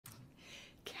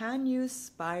Can you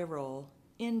spiral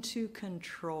into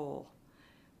control?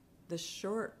 The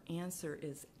short answer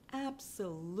is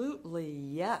absolutely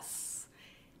yes.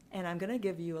 And I'm going to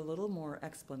give you a little more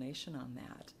explanation on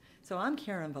that. So I'm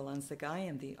Karen Valencic. I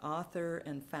am the author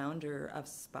and founder of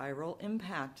Spiral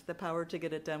Impact, The Power to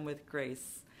Get It Done with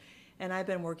Grace. And I've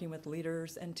been working with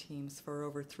leaders and teams for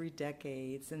over 3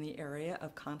 decades in the area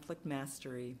of conflict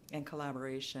mastery and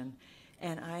collaboration.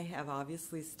 And I have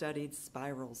obviously studied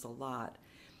spirals a lot.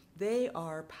 They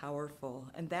are powerful,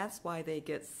 and that's why they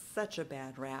get such a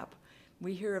bad rap.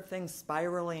 We hear of things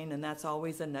spiraling, and that's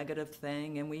always a negative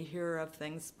thing, and we hear of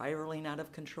things spiraling out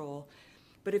of control.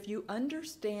 But if you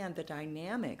understand the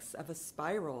dynamics of a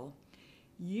spiral,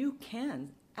 you can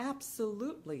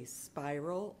absolutely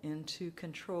spiral into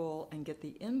control and get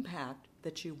the impact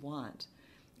that you want.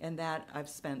 And that I've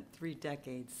spent 3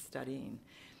 decades studying.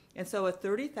 And so a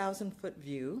 30,000-foot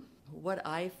view, what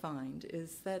I find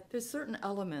is that there's certain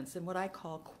elements in what I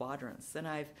call quadrants. And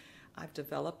I've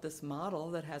developed this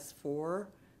model that has 4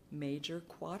 major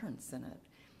quadrants in it.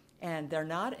 And they're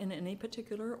not in any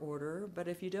particular order, but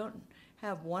if you don't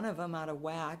have one of them out of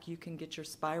whack, you can get your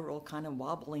spiral kind of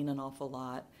wobbling an awful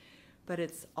lot. But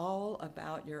it's all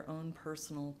about your own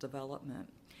personal development.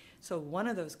 So one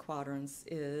of those quadrants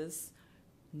is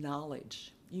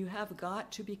knowledge. You have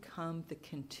got to become the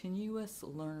continuous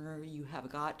learner. You have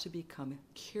got to become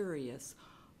curious,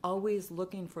 always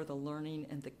looking for the learning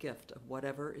and the gift of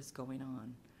whatever is going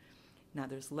on. Now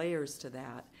there's layers to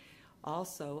that.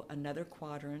 Also, another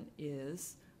quadrant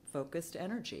is focused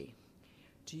energy.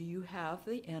 Do you have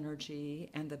the energy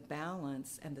and the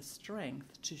balance and the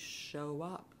strength to show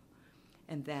up?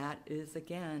 And that is,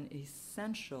 again,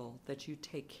 essential that you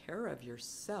take care of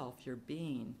yourself, your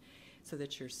being, so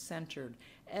that you're centered.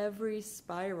 Every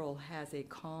spiral has a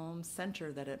calm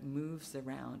center that it moves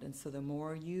around. And so the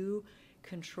more you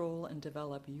control and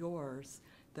develop yours,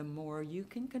 the more you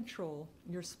can control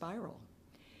your spiral.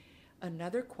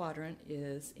 Another quadrant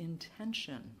is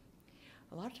intention.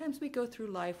 A lot of times we go through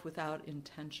life without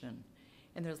intention.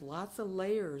 And there's lots of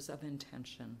layers of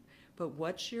intention. But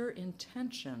what's your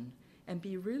intention? And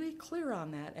be really clear on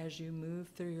that as you move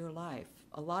through your life.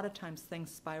 A lot of times things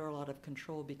spiral out of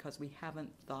control because we haven't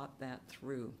thought that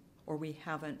through, or we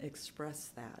haven't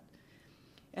expressed that.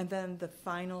 And then the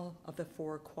final of the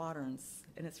 4 quadrants,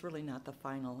 and it's really not the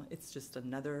final, it's just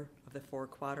another of the 4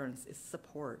 quadrants, is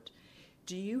support.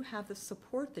 Do you have the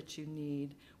support that you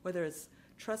need, whether it's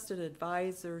trusted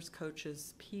advisors,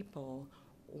 coaches, people,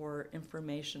 or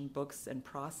information, books, and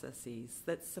processes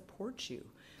that support you?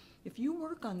 If you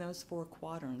work on those 4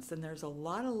 quadrants, and there's a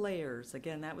lot of layers,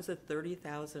 again, that was a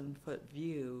 30,000-foot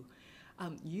view,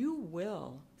 you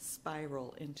will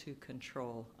spiral into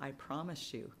control, I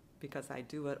promise you, because I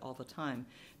do it all the time.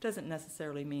 Doesn't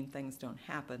necessarily mean things don't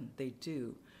happen, they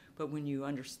do. But when you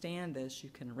understand this,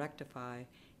 you can rectify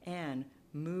and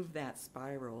move that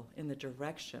spiral in the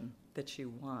direction that you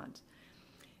want.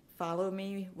 Follow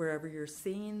me wherever you're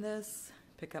seeing this,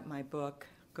 pick up my book,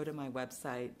 go to my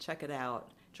website, check it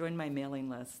out. Join my mailing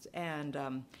list and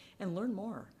learn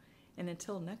more. And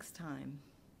until next time,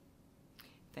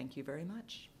 thank you very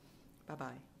much.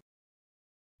 Bye-bye.